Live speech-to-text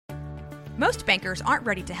Most bankers aren't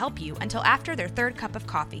ready to help you until after their third cup of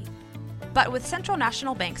coffee. But with Central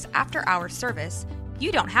National Bank's after-hours service,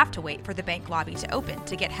 you don't have to wait for the bank lobby to open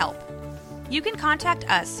to get help. You can contact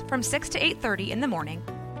us from 6 to 8:30 in the morning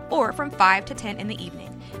or from 5 to 10 in the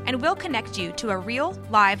evening, and we'll connect you to a real,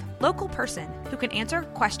 live, local person who can answer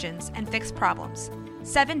questions and fix problems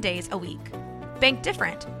 7 days a week. Bank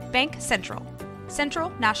different. Bank Central. Central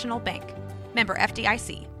National Bank. Member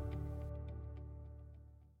FDIC.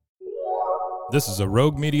 This is a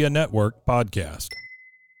Rogue Media Network podcast.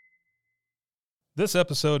 This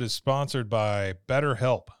episode is sponsored by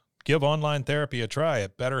BetterHelp. Give online therapy a try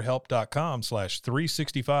at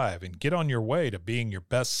betterhelp.com/365 and get on your way to being your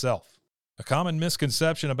best self. A common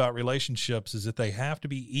misconception about relationships is that they have to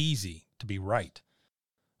be easy to be right.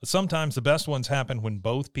 But sometimes the best ones happen when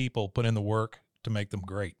both people put in the work to make them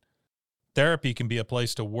great. Therapy can be a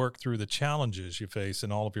place to work through the challenges you face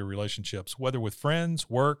in all of your relationships, whether with friends,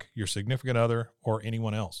 work, your significant other, or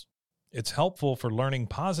anyone else. It's helpful for learning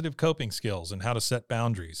positive coping skills and how to set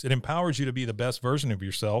boundaries. It empowers you to be the best version of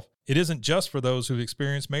yourself. It isn't just for those who've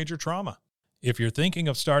experienced major trauma. If you're thinking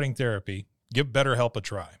of starting therapy, give BetterHelp a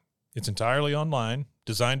try. It's entirely online,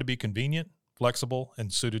 designed to be convenient, flexible,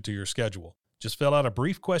 and suited to your schedule. Just fill out a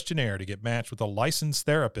brief questionnaire to get matched with a licensed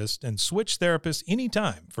therapist and switch therapists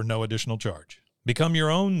anytime for no additional charge. Become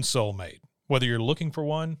your own soulmate, whether you're looking for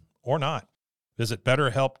one or not. Visit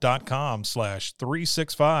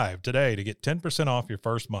betterhelp.com/365 today to get 10% off your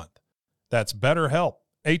first month. That's BetterHelp,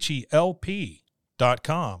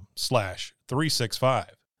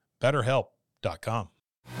 HELP.com/365. BetterHelp.com.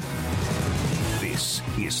 This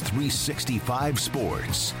is 365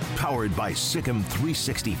 Sports, powered by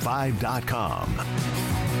Sikkim365.com.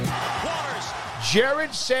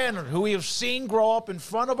 Jared Sandler, who we have seen grow up in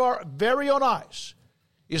front of our very own eyes,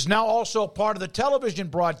 is now also part of the television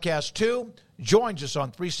broadcast, too. Joins us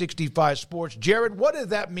on 365 Sports. Jared, what does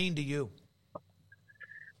that mean to you?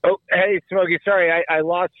 Oh, hey, Smokey. Sorry, I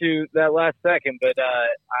lost you that last second, but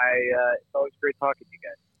it's always great talking to you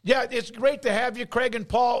guys. Yeah, it's great to have you, Craig and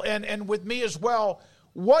Paul, and with me as well.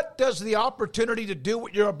 What does the opportunity to do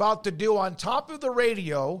what you're about to do on top of the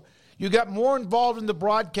radio? You got more involved in the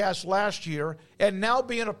broadcast last year, and now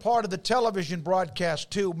being a part of the television broadcast,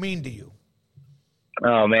 too, mean to you?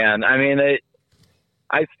 Oh, man. I mean,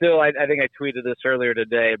 I think I tweeted this earlier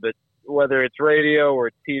today, but whether it's radio or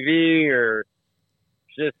TV or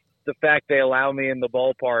just the fact they allow me in the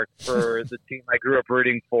ballpark for the team I grew up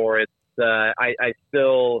rooting for, it's I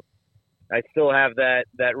still have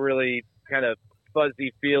that really kind of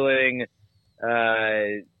fuzzy feeling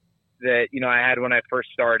that I had when I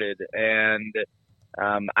first started, and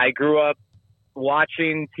I grew up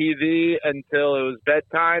watching TV until it was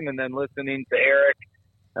bedtime, and then listening to Eric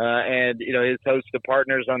and his host of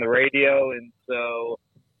partners on the radio, and so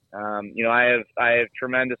I have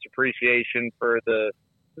tremendous appreciation for the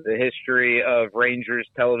history of Rangers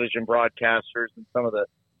television broadcasters and some of the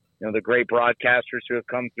great broadcasters who have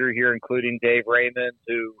come through here, including Dave Raymond,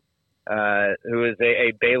 who is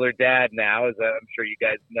a Baylor dad now, as I'm sure you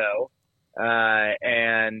guys know.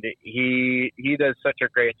 And he does such a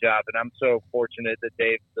great job, and I'm so fortunate that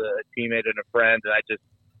Dave's a teammate and a friend, and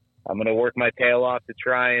I'm going to work my tail off to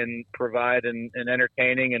try and provide an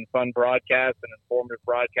entertaining and fun broadcast and informative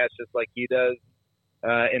broadcast just like he does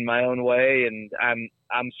in my own way. And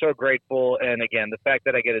I'm so grateful. And again, the fact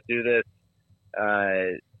that I get to do this,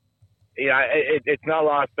 it's not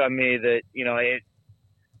lost on me that,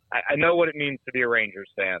 I know what it means to be a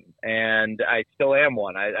Rangers fan, and I still am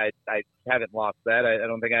one. I haven't lost that. I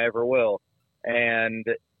don't think I ever will. And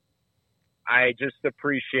I just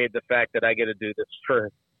appreciate the fact that I get to do this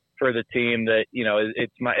for the team that,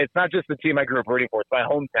 it's not just the team I grew up rooting for. It's my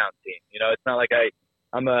hometown team. It's not like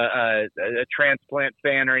I'm a transplant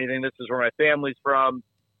fan or anything. This is where my family's from.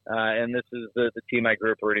 And this is the team I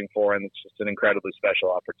grew up rooting for, and it's just an incredibly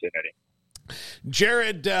special opportunity.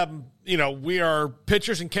 Jared, we are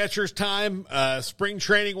pitchers and catchers time, spring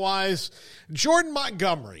training wise. Jordan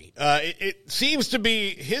Montgomery, it seems to be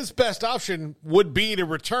his best option would be to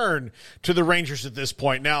return to the Rangers at this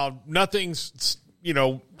point. Now, nothing's,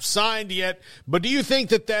 signed yet, but do you think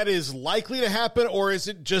that is likely to happen, or is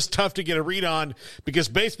it just tough to get a read on because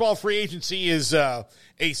baseball free agency is a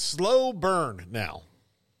slow burn now?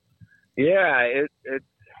 Yeah,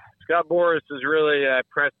 Scott Boras has really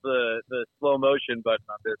pressed the slow motion button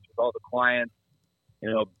on this with all the clients,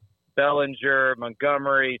 Bellinger,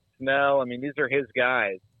 Montgomery, Snell. I mean, these are his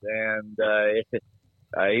guys, and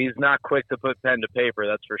he's not quick to put pen to paper,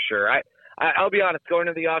 that's for sure. I'll be honest, going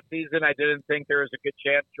into the offseason, I didn't think there was a good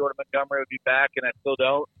chance Jordan Montgomery would be back, and I still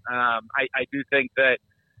don't. I do think that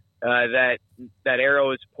that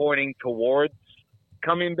arrow is pointing towards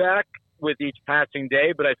coming back with each passing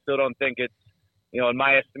day, but I still don't think it's, in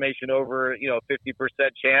my estimation, over, 50%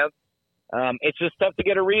 chance. It's just tough to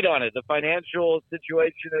get a read on it. The financial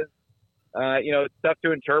situation is, it's tough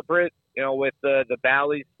to interpret, with the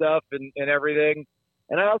Bally stuff and everything.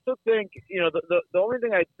 And I also think, the only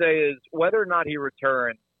thing I'd say is whether or not he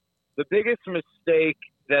returns, the biggest mistake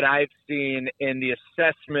that I've seen in the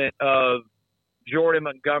assessment of Jordan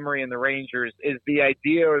Montgomery and the Rangers is the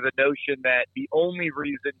idea or the notion that the only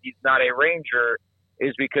reason he's not a Ranger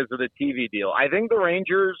is because of the TV deal. I think the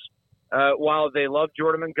Rangers, while they love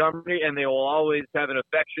Jordan Montgomery and they will always have an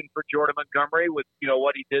affection for Jordan Montgomery with,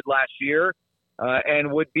 what he did last year,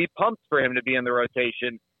 and would be pumped for him to be in the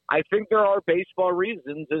rotation, I think there are baseball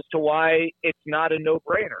reasons as to why it's not a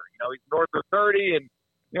no-brainer. He's north of 30, and,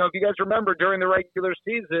 if you guys remember, during the regular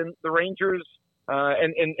season, the Rangers –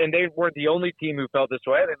 and they weren't the only team who felt this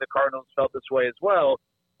way. I think the Cardinals felt this way as well.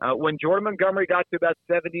 When Jordan Montgomery got to about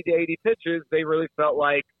 70 to 80 pitches, they really felt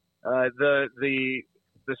like the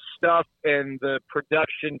stuff and the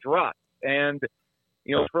production dropped. And,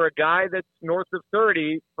 for a guy that's north of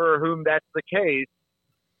 30, for whom that's the case,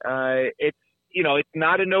 it's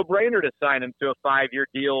not a no-brainer to sign him to a 5-year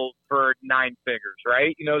deal for 9 figures,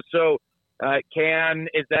 right? So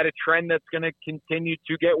is that a trend that's going to continue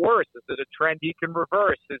to get worse? Is it a trend he can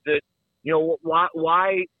reverse? Is it,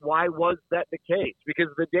 why was that the case? Because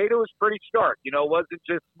the data was pretty stark. It wasn't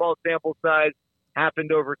just small sample size,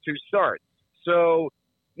 happened over 2 starts. So,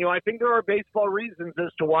 I think there are baseball reasons as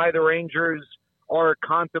to why the Rangers are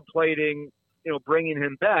contemplating, bringing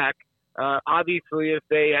him back. Obviously, if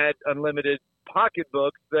they had unlimited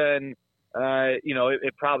pocketbooks, then,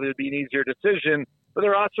 it probably would be an easier decision. But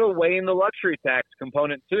they're also weighing the luxury tax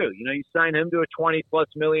component too. You sign him to a $20+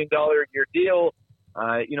 million a year deal.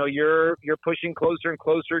 You're pushing closer and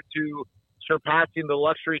closer to surpassing the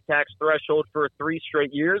luxury tax threshold for 3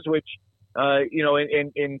 straight years, which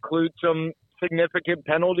includes some significant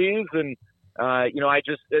penalties. And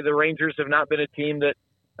the Rangers have not been a team that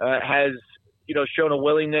has shown a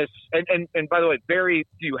willingness. And by the way, very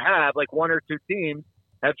few have, like 1 or 2 teams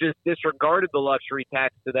have just disregarded the luxury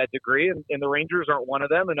tax to that degree, and the Rangers aren't one of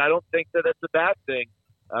them, and I don't think that that's a bad thing.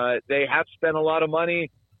 They have spent a lot of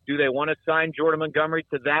money. Do they want to sign Jordan Montgomery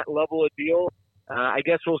to that level of deal? I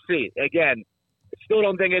guess we'll see. Again, I still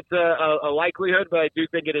don't think it's a likelihood, but I do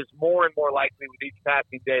think it is more and more likely with each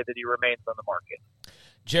passing day that he remains on the market.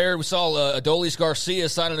 Jared, we saw Adolis Garcia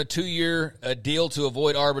signing a 2-year deal to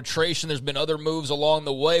avoid arbitration. There's been other moves along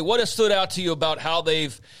the way. What has stood out to you about how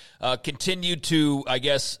they've continued to,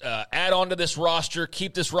 add on to this roster,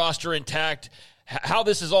 keep this roster intact, how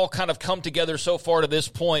this has all kind of come together so far to this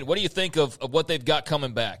point? What do you think of what they've got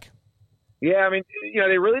coming back? Yeah,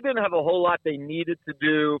 they really didn't have a whole lot they needed to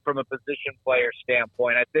do from a position player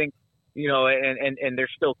standpoint. I think, and there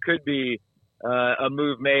still could be a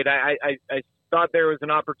move made. I thought there was an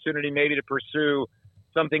opportunity maybe to pursue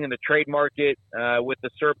something in the trade market with the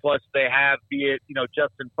surplus they have, be it,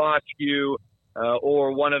 Justin Foscue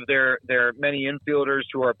or one of their many infielders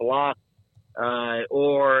who are blocked,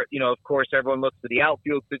 or, of course, everyone looks at the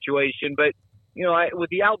outfield situation. But, with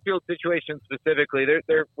the outfield situation specifically,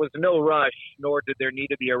 there was no rush, nor did there need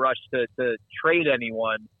to be a rush to trade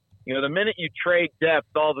anyone. The minute you trade depth,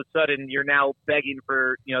 all of a sudden you're now begging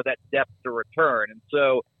for, that depth to return. And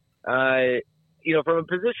so, from a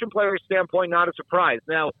position player standpoint, not a surprise.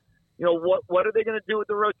 Now, what are they going to do with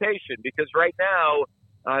the rotation? Because right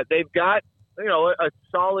now they've got, a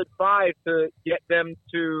solid 5 to get them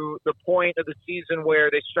to the point of the season where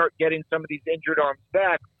they start getting some of these injured arms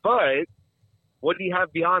back. But what do you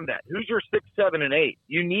have beyond that? Who's your 6, 7, and 8?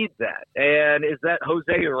 You need that. And is that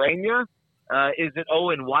Jose Urena? Is it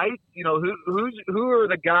Owen White? Who are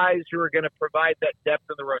the guys who are going to provide that depth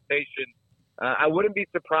in the rotation? I wouldn't be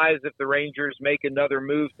surprised if the Rangers make another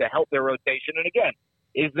move to help their rotation. And again,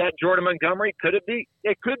 is that Jordan Montgomery? Could it be?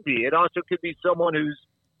 It could be. It also could be someone who's,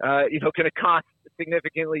 going to cost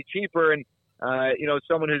significantly cheaper and,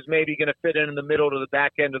 someone who's maybe going to fit in the middle to the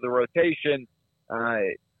back end of the rotation.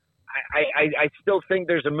 I still think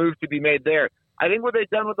there's a move to be made there. I think what they've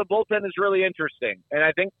done with the bullpen is really interesting. And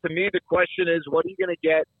I think, to me, the question is, what are you going to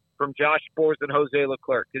get from Josh Sborz and Jose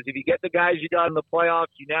Leclerc? Because if you get the guys you got in the playoffs,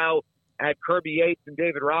 you now add Kirby Yates and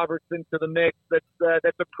David Robertson to the mix.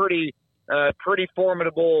 That's a pretty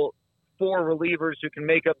formidable 4 relievers who can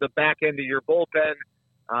make up the back end of your bullpen.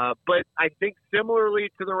 But I think similarly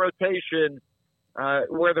to the rotation,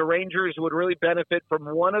 where the Rangers would really benefit from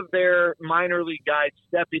one of their minor league guys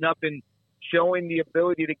stepping up and showing the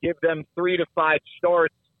ability to give them 3 to 5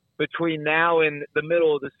 starts between now and the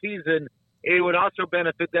middle of the season, it would also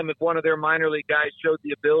benefit them if one of their minor league guys showed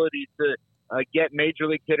the ability to get major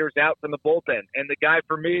league hitters out from the bullpen. And the guy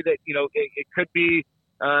for me that, it could be,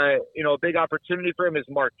 a big opportunity for him is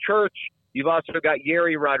Mark Church. You've also got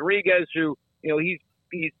Yeri Rodriguez, who,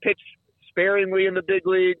 he's pitched sparingly in the big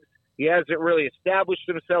leagues. He hasn't really established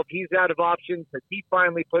himself. He's out of options. Has he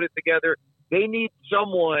finally put it together? They need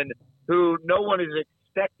someone who no one is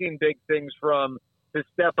expecting big things from to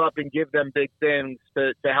step up and give them big things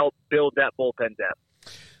to help build that bullpen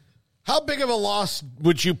depth. How big of a loss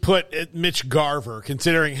would you put at Mitch Garver,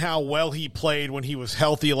 considering how well he played when he was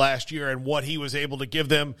healthy last year and what he was able to give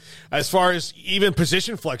them as far as even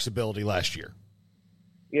position flexibility last year?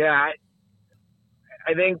 Yeah,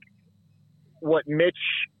 I think what Mitch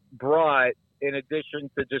brought, in addition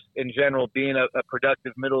to just in general being a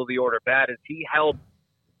productive middle-of-the-order bat, is he helped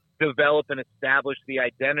develop and establish the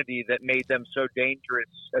identity that made them so dangerous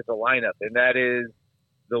as a lineup, and that is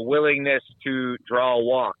the willingness to draw a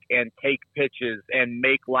walk and take pitches and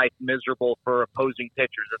make life miserable for opposing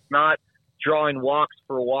pitchers. It's not drawing walks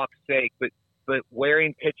for walk's sake, but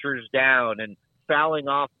wearing pitchers down and fouling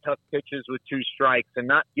off tough pitches with 2 strikes and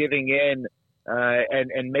not giving in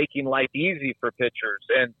and making life easy for pitchers.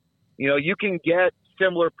 And, you can get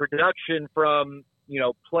similar production from,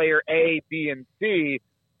 player A, B, and C.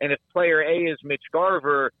 And if player A is Mitch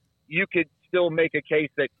Garver, you could still make a case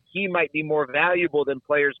that he might be more valuable than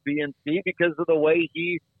players B and C because of the way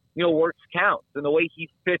he, works counts and the way he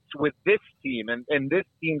fits with this team and this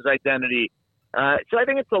team's identity. So I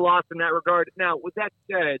think it's a loss in that regard. Now, with that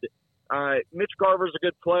said, Mitch Garver's a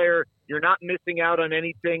good player. You're not missing out on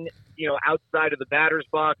anything, outside of the batter's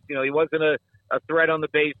box. He wasn't a threat on the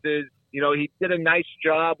bases. He did a nice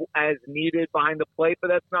job as needed behind the plate, but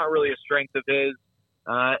that's not really a strength of his.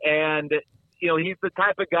 And he's the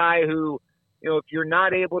type of guy who, if you're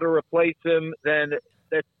not able to replace him, then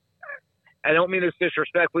that's, I don't mean this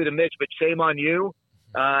disrespectfully to Mitch, but shame on you,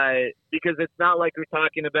 because it's not like we're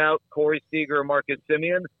talking about Corey Seager or Marcus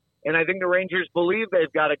Semien. And I think the Rangers believe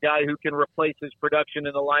they've got a guy who can replace his production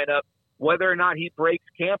in the lineup, whether or not he breaks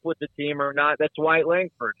camp with the team or not. That's Wyatt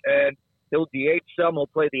Langford. And he'll DH some, he'll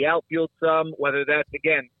play the outfield some, whether that's,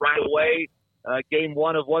 again, right away, game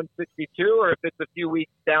 1 of 162, or if it's a few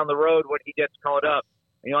weeks down the road when he gets called up.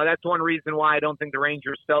 That's one reason why I don't think the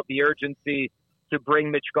Rangers felt the urgency to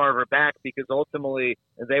bring Mitch Garver back, because ultimately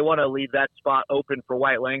they want to leave that spot open for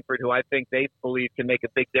Wyatt Langford, who I think they believe can make a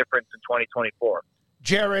big difference in 2024.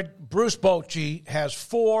 Jared, Bruce Bochy has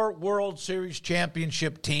 4 World Series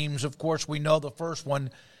championship teams. Of course, we know the first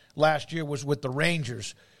one last year was with the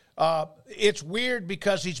Rangers. It's weird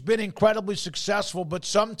because he's been incredibly successful, but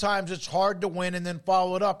sometimes it's hard to win and then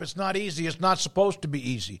follow it up. It's not easy. It's not supposed to be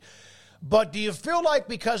easy. But do you feel like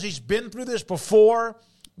because he's been through this before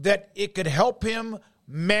that it could help him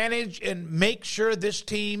manage and make sure this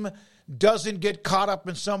team doesn't get caught up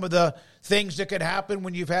in some of the things that could happen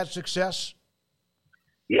when you've had success?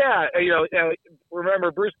 Yeah,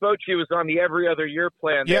 remember Bruce Bochy was on the every other year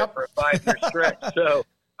plan there for a 5-year stretch. So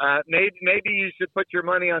maybe you should put your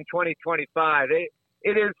money on 2025.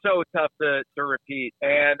 It is so tough to repeat,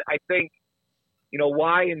 and I think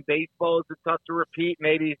why in baseball is it tough to repeat?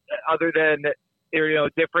 Maybe other than they're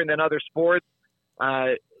different than other sports.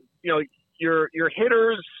 Your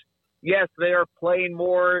hitters, yes, they are playing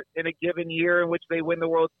more in a given year in which they win the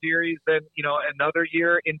World Series than another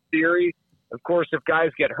year in theory. Of course, if guys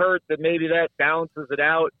get hurt, then maybe that balances it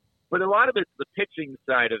out. But a lot of it's the pitching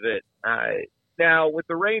side of it. Now, with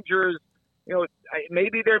the Rangers,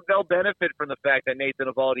 maybe they'll benefit from the fact that Nathan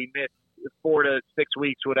Eovaldi missed 4 to 6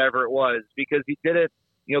 weeks, whatever it was, because he didn't,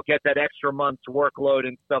 get that extra month's workload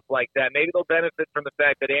and stuff like that. Maybe they'll benefit from the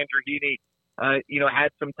fact that Andrew Heaney, had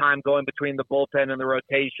some time going between the bullpen and the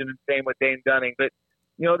rotation, and same with Dane Dunning. But,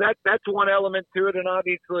 that's one element to it. And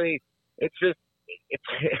obviously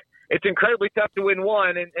it's incredibly tough to win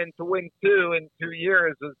 1 and to win 2 in 2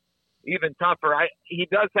 years is even tougher. He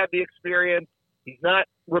does have the experience. He's not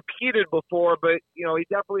repeated before, but, he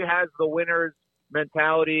definitely has the winner's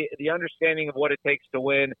mentality, the understanding of what it takes to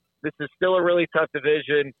win. This is still a really tough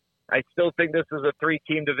division. I still think this is a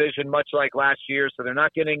 3-team division, much like last year, so they're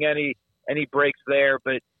not getting any breaks there.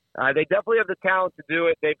 But they definitely have the talent to do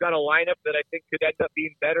it. They've got a lineup that I think could end up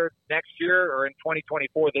being better next year, or in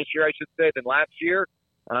 2024, this year, I should say, than last year.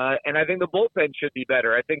 And I think the bullpen should be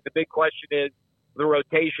better. I think the big question is the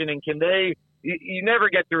rotation, and can they – you never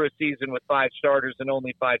get through a season with 5 starters and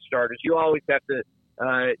only 5 starters. You always have to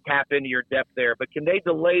tap into your depth there. But can they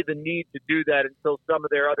delay the need to do that until some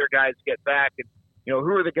of their other guys get back? And,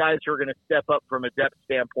 who are the guys who are going to step up from a depth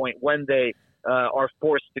standpoint when they are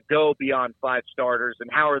forced to go beyond 5 starters, and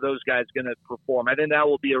how are those guys going to perform? I think that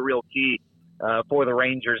will be a real key for the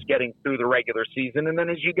Rangers getting through the regular season. And then,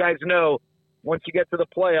 as you guys know, once you get to the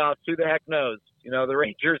playoffs, who the heck knows? The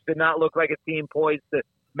Rangers did not look like a team poised to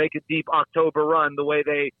make a deep October run the way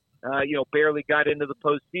they, barely got into the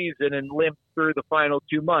postseason and limped through the final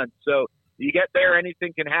 2 months. So you get there,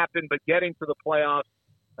 anything can happen, but getting to the playoffs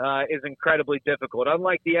is incredibly difficult.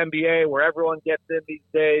 Unlike the NBA, where everyone gets in these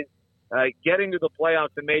days, getting to the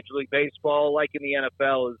playoffs in Major League Baseball, like in the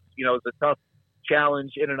NFL, is a tough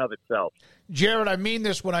challenge in and of itself. Jared, I mean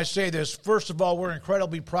this when I say this. First of all, we're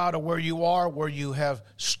incredibly proud of where you are, where you have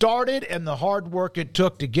started, and the hard work it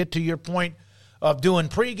took to get to your point of doing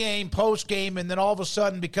pregame, postgame, and then all of a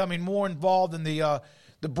sudden becoming more involved in the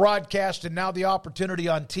broadcast and now the opportunity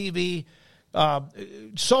on TV.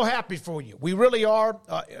 So happy for you. We really are.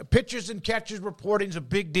 Pitchers and catchers reporting is a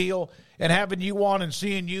big deal, and having you on and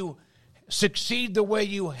seeing you succeed the way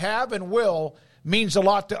you have and will means a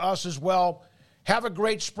lot to us as well. Have a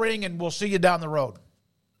great spring, and we'll see you down the road.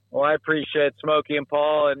 Well, I appreciate Smokey and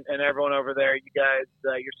Paul and everyone over there. You guys,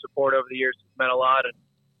 your support over the years has meant a lot, and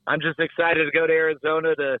I'm just excited to go to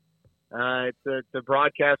Arizona to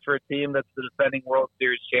broadcast for a team that's the defending World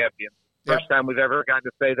Series champion. First time we've ever gotten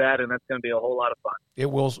to say that, and that's going to be a whole lot of fun. It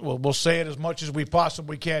will. We'll say it as much as we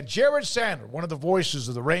possibly can. Jared Sandler, one of the voices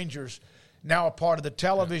of the Rangers, now a part of the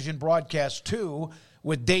television broadcast too,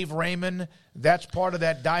 with Dave Raymond. That's part of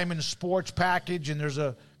that Diamond Sports package, and there's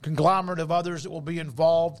a conglomerate of others that will be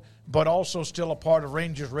involved, but also still a part of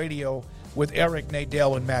Rangers Radio with Eric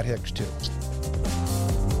Nadel and Matt Hicks too.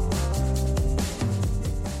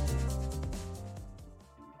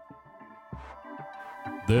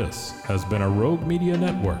 This has been a Rogue Media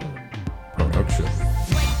Network production.